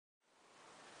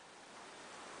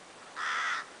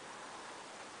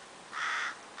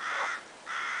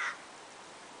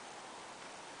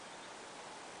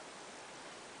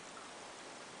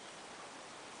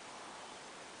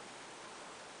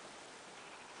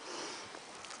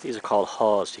These are called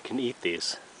haws. You can eat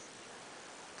these.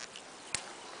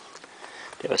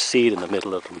 They have a seed in the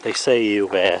middle of them. They say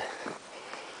they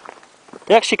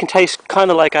actually can taste kind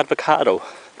of like avocado.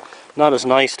 Not as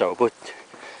nice though, but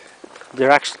they're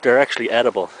actually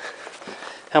edible.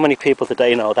 How many people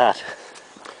today know that?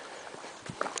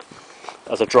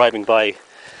 As they're driving by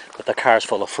with their cars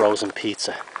full of frozen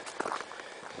pizza.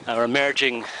 Our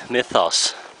emerging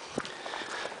mythos.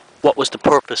 What was the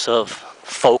purpose of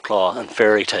folklore and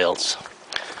fairy tales?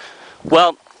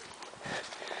 Well,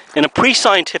 in a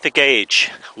pre-scientific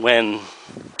age,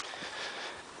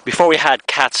 before we had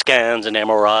CAT scans and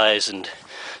MRIs and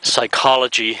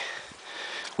psychology,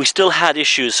 we still had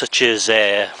issues such as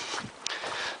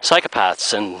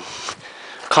psychopaths and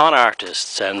con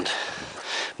artists and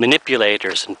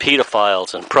manipulators and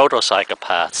pedophiles and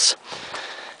proto-psychopaths,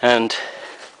 and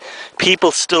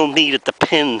people still needed to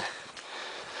pin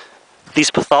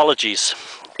these pathologies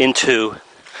into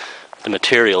the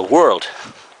material world.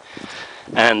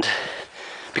 And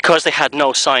because they had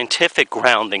no scientific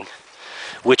grounding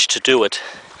which to do it,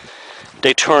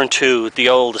 they turned to the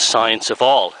oldest science of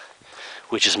all,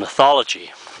 which is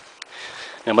mythology.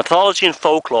 Now, mythology and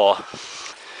folklore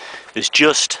is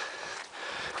just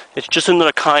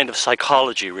another kind of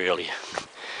psychology, really.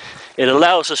 It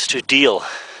allows us to deal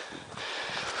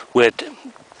with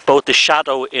both the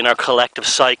shadow in our collective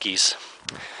psyches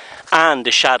and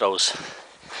the shadows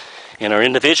in our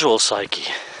individual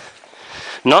psyche.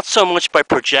 Not so much by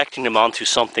projecting them onto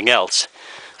something else,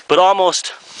 but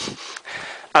almost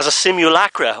as a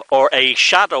simulacra or a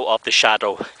shadow of the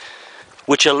shadow,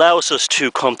 which allows us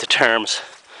to come to terms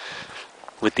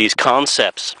with these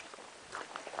concepts.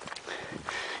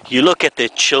 You look at the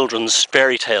children's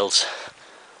fairy tales,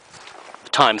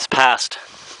 times past,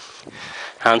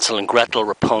 Hansel and Gretel,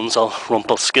 Rapunzel,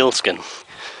 Rumpelstiltskin,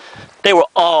 they were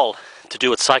all to do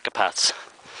with psychopaths.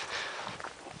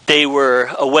 They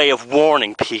were a way of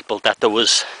warning people that there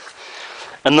was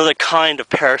another kind of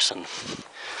person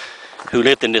who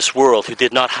lived in this world who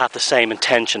did not have the same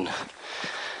intention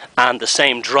and the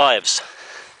same drives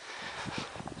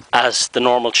as the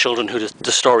normal children who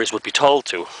the stories would be told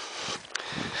to.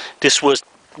 This was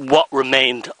what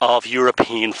remained of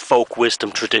European folk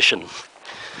wisdom tradition.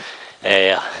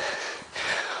 It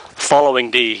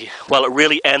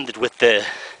really ended with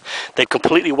they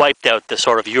completely wiped out the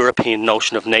sort of European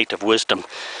notion of native wisdom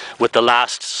with the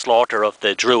last slaughter of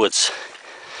the Druids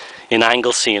in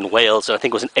Anglesey in Wales. I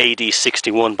think it was in AD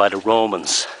 61 by the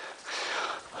Romans.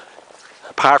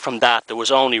 Apart from that, there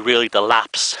was only really the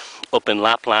Lapps up in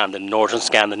Lapland and northern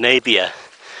Scandinavia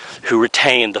who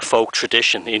retained the folk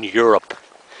tradition in Europe.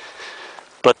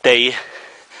 But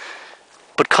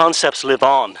concepts live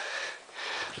on.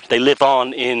 They live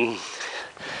on in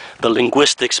the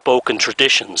linguistic spoken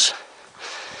traditions.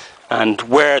 And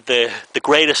where the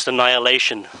greatest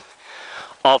annihilation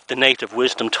of the native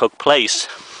wisdom took place,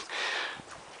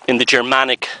 in the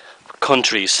Germanic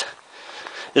countries,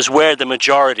 is where the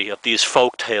majority of these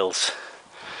folk tales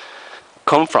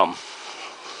come from.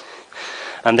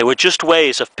 And they were just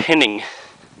ways of pinning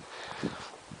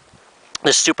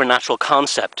this supernatural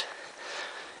concept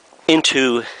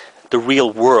into the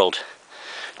real world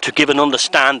to give an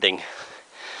understanding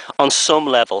on some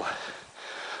level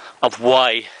of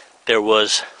why there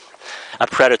was a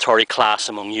predatory class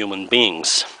among human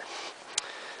beings.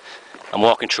 I'm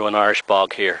walking through an Irish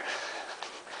bog here.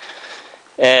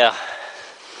 This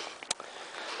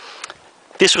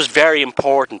was very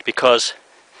important because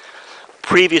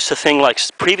previous to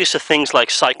things like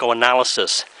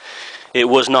psychoanalysis, it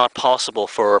was not possible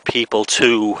for people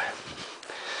to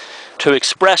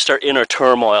express their inner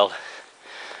turmoil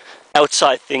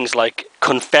outside things like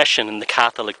confession in the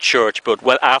Catholic Church.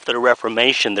 But after the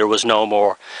Reformation, there was no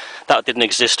more. That didn't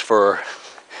exist for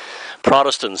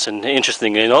Protestants. And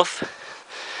interestingly enough,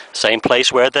 same place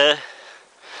where the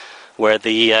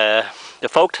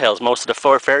folk tales, most of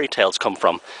the fairy tales come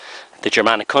from, the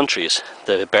Germanic countries,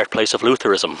 the birthplace of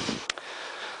Lutheranism.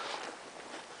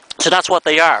 So that's what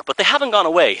they are, but they haven't gone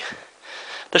away.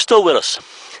 They're still with us.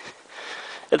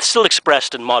 It's still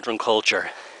expressed in modern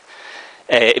culture.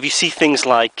 If you see things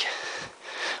like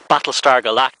Battlestar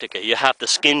Galactica, you have the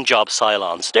skin job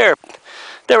Cylons. They're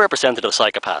representative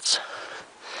psychopaths.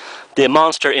 The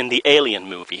monster in the Alien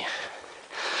movie.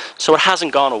 So it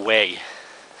hasn't gone away.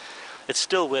 It's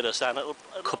still with us. And a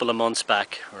couple of months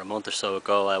back, or a month or so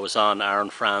ago, I was on Aaron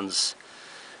Fran's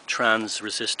Trans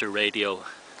Resistor Radio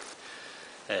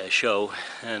show,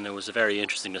 and it was a very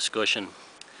interesting discussion.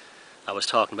 I was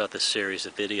talking about this series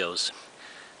of videos,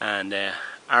 and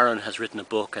Aaron has written a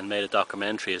book and made a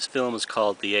documentary. His film is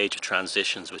called The Age of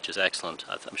Transitions, which is excellent.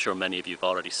 I'm sure many of you have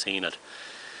already seen it.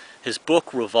 His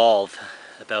book Revolve,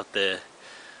 about the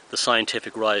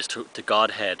scientific rise to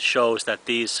Godhead, shows that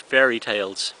these fairy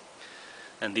tales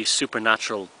and these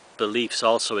supernatural beliefs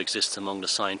also exist among the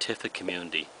scientific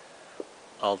community,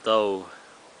 although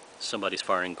somebody's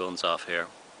firing guns off here.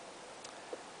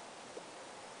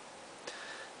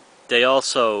 They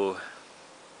also,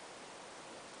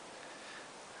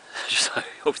 I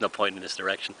hope it's not pointing in this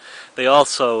direction, they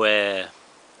also,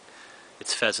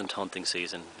 it's pheasant hunting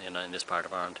season in this part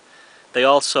of Ireland. They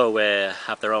also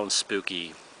have their own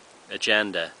spooky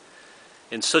agenda,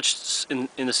 in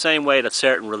the same way that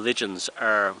certain religions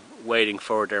are waiting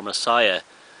for their Messiah.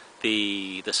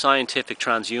 The scientific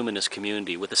transhumanist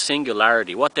community, with a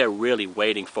singularity, what they're really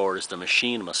waiting for is the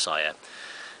machine Messiah.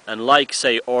 And like,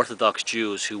 say, Orthodox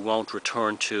Jews who won't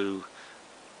return to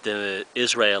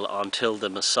Israel until the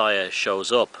Messiah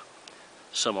shows up,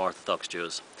 some Orthodox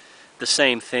Jews, the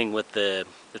same thing with the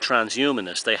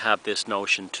transhumanists. They have this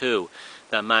notion too,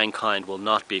 that mankind will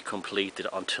not be completed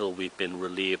until we've been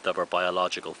relieved of our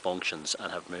biological functions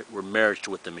and have merged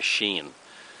with the machine.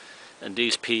 And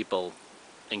these people,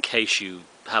 in case you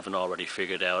haven't already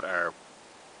figured out, are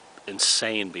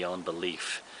insane beyond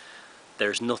belief.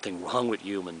 There's nothing wrong with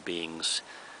human beings.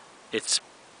 It's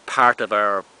part of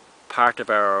our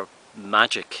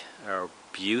magic, our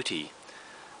beauty,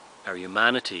 our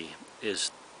humanity is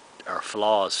our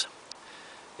flaws,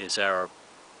 is our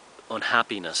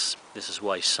unhappiness. This is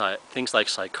why things like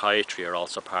psychiatry are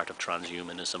also part of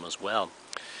transhumanism as well.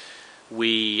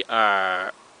 We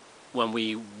are, when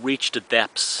we reach the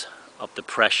depths of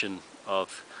depression,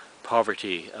 of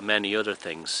poverty and many other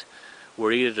things,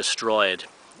 we're either destroyed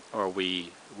or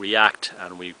we react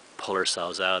and we pull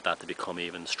ourselves out of that to become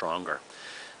even stronger.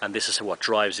 And this is what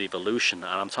drives evolution.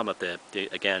 And I'm talking about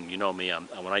again, you know me,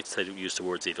 when I use the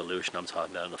words evolution, I'm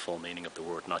talking about the full meaning of the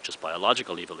word, not just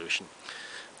biological evolution,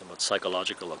 but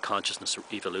psychological and consciousness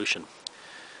evolution.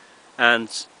 And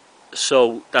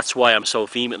so that's why I'm so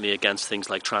vehemently against things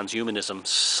like transhumanism,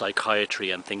 psychiatry,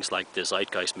 and things like the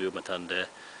Zeitgeist movement and the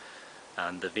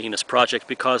Venus Project,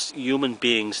 because human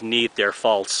beings need their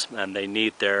faults and they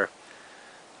need their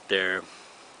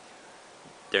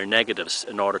negatives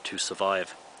in order to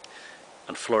survive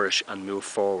and flourish and move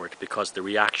forward, because the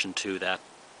reaction to that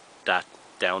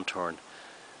downturn,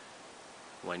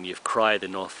 when you've cried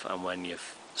enough and when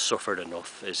you've suffered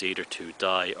enough, is either to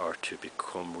die or to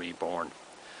become reborn.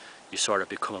 You sort of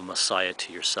become a messiah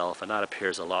to yourself, and that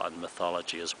appears a lot in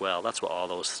mythology as well. That's what all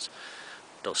those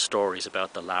stories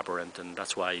about the labyrinth, and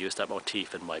that's why I use that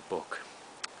motif in my book.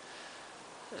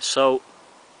 So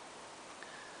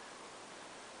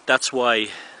that's why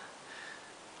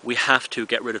we have to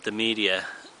get rid of the media.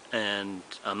 And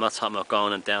I'm not talking about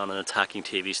going down and attacking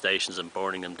TV stations and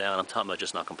burning them down. I'm talking about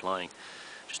just not complying.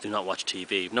 Just do not watch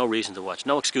TV. No reason to watch,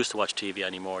 no excuse to watch TV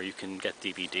anymore. You can get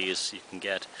DVDs, you can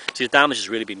get... See, the damage is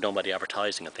really being done by the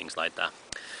advertising and things like that.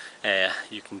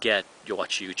 You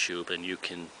watch YouTube,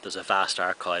 and there's a vast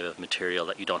archive of material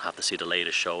that you don't have to see the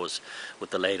latest shows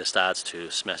with the latest ads to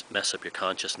mess up your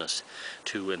consciousness,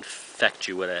 to infect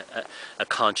you with a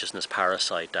consciousness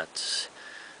parasite that's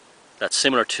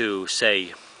similar to,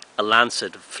 say, a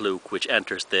lancet fluke which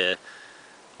enters the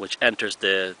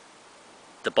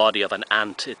body of an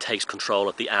ant. It takes control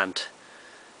of the ant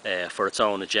for its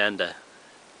own agenda,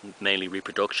 mainly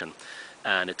reproduction,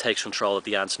 and it takes control of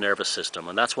the ant's nervous system,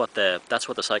 and that's what the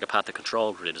psychopathic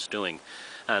control grid is doing.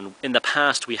 And in the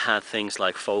past we had things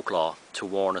like folklore to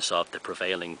warn us of the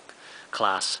prevailing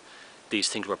class. These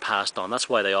things were passed on. That's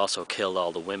why they also killed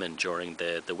all the women during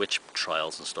the witch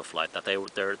trials and stuff like that.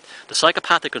 The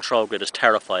psychopathic control grid is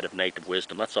terrified of native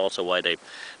wisdom. That's also why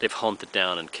they've hunted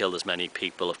down and killed as many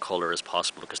people of colour as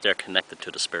possible, because they're connected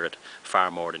to the spirit far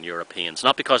more than Europeans.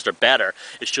 Not because they're better,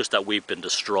 it's just that we've been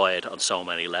destroyed on so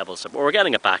many levels. But we're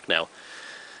getting it back now.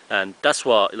 And that's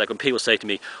what, like when people say to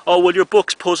me, oh, well, your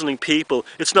book's puzzling people,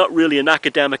 it's not really an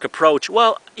academic approach.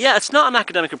 Well, yeah, it's not an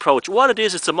academic approach. What it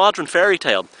is, it's a modern fairy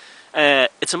tale.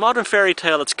 It's a modern fairy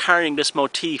tale that's carrying this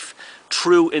motif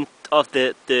of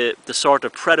the sort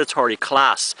of predatory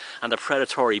class and the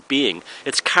predatory being.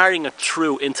 It's carrying it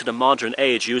through into the modern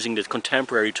age using the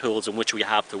contemporary tools in which we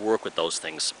have to work with those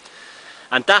things.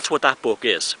 And that's what that book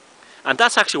is. And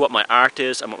that's actually what my art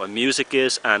is and what my music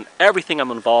is and everything I'm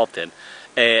involved in.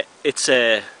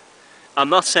 I'm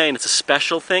not saying it's a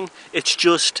special thing, it's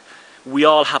just we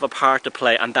all have a part to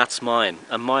play, and that's mine.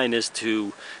 And mine is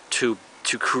to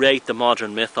create the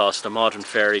modern mythos, the modern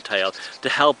fairy tale, to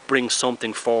help bring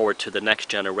something forward to the next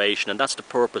generation. And that's the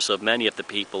purpose of many of the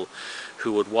people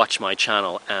who would watch my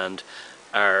channel and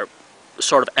are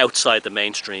sort of outside the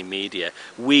mainstream media.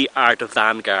 We are the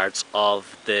vanguards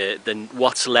of the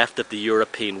what's left of the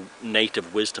European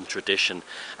native wisdom tradition,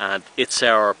 and it's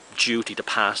our duty to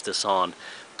pass this on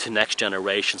to next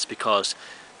generations, because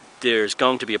there's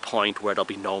going to be a point where there'll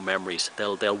be no memories.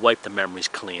 They'll wipe the memories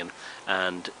clean,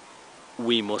 and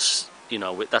we must, you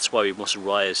know, that's why we must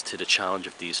rise to the challenge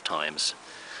of these times.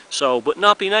 So, but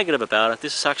not be negative about it.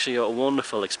 This is actually a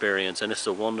wonderful experience, and this is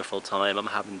a wonderful time. I'm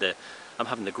having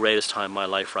the greatest time of my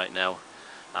life right now.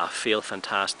 I feel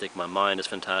fantastic. My mind is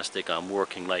fantastic. I'm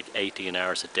working like 18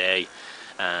 hours a day,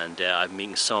 and I'm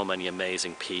meeting so many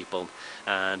amazing people.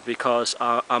 And because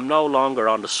I'm no longer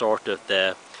on the sort of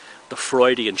the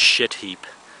Freudian shit heap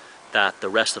that the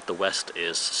rest of the West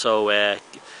is. So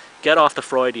get off the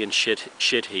Freudian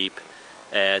shit heap.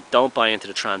 Don't buy into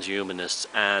the transhumanists,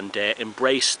 and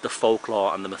embrace the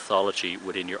folklore and the mythology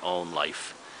within your own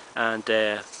life, and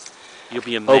you'll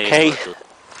be amazed. Okay,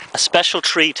 a special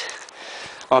treat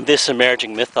on this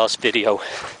emerging mythos video,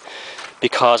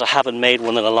 because I haven't made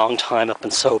one in a long time. I've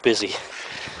been so busy,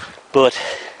 but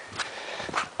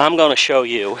I'm going to show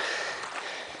you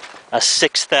a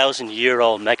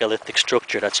 6,000-year-old megalithic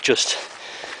structure that's just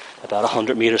about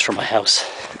 100 meters from my house.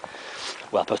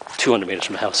 Well, about 200 meters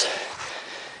from my house.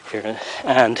 Here,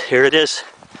 and here it is,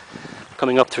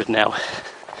 coming up to it now.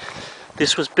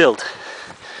 This was built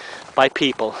by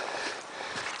people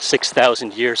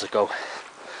 6,000 years ago,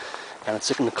 and it's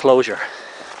an enclosure.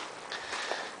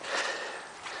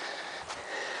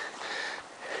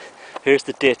 Here's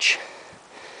the ditch.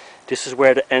 This is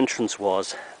where the entrance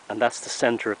was, and that's the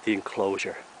center of the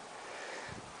enclosure.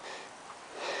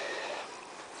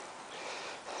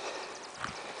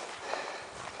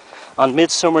 On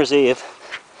Midsummer's Eve,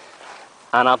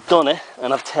 and I've done it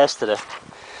and I've tested it.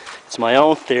 It's my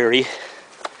own theory,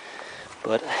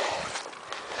 but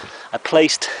I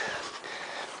placed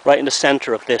right in the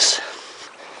center of this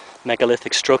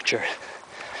megalithic structure,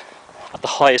 at the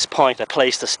highest point, I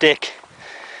placed a stick,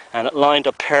 and it lined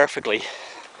up perfectly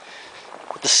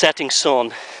with the setting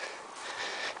sun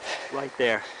right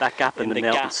there, that gap in the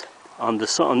mountains on the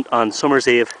sun, on Summer's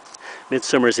Eve,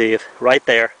 Midsummer's Eve, right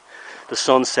there. The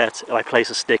sun sets, and I place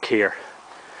a stick here.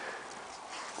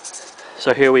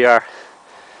 So here we are.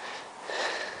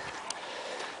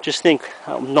 Just think,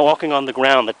 I'm walking on the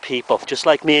ground that people, just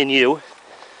like me and you,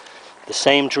 the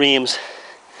same dreams,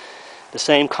 the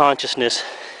same consciousness,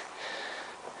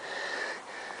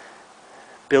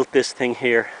 built this thing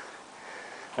here,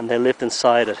 and they lived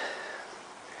inside it.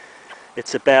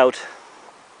 It's about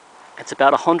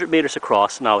 100 meters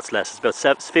across. No, it's less. It's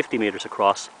about 50 meters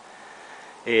across.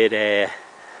 The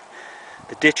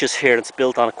ditch is here, and it's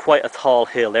built on quite a tall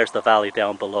hill. There's the valley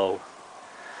down below.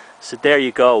 So there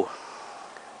you go,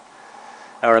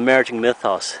 our emerging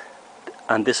mythos,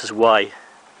 and this is why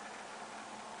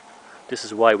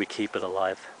we keep it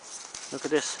alive. Look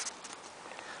at this.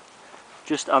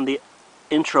 Just on the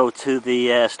intro to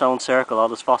the stone circle, all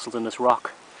those fossils in this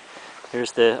rock.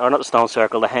 Here's or not the stone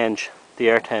circle, the henge, the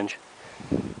earth henge.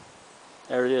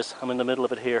 There it is. I'm in the middle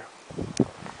of it here.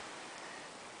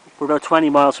 We're about 20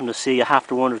 miles from the sea. I have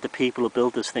to wonder if the people who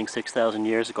built this thing 6,000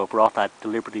 years ago brought that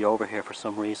deliberately over here for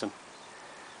some reason.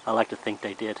 I like to think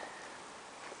they did.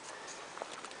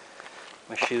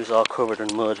 My shoes all covered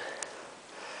in mud.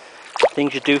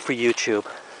 Things you do for YouTube.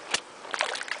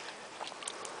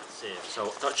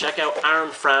 So check out Aaron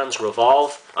Fran's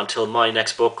Revolve until my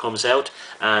next book comes out.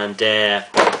 And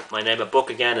my name of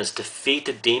book again is Defeat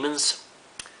the Demons.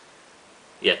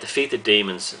 Yeah, Defeat the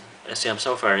Demons. See, I'm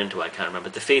so far into it, I can't remember.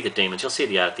 Defeat the Demons. You'll see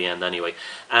the ad at the end anyway.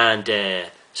 And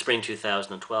spring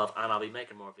 2012, and I'll be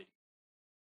making more videos.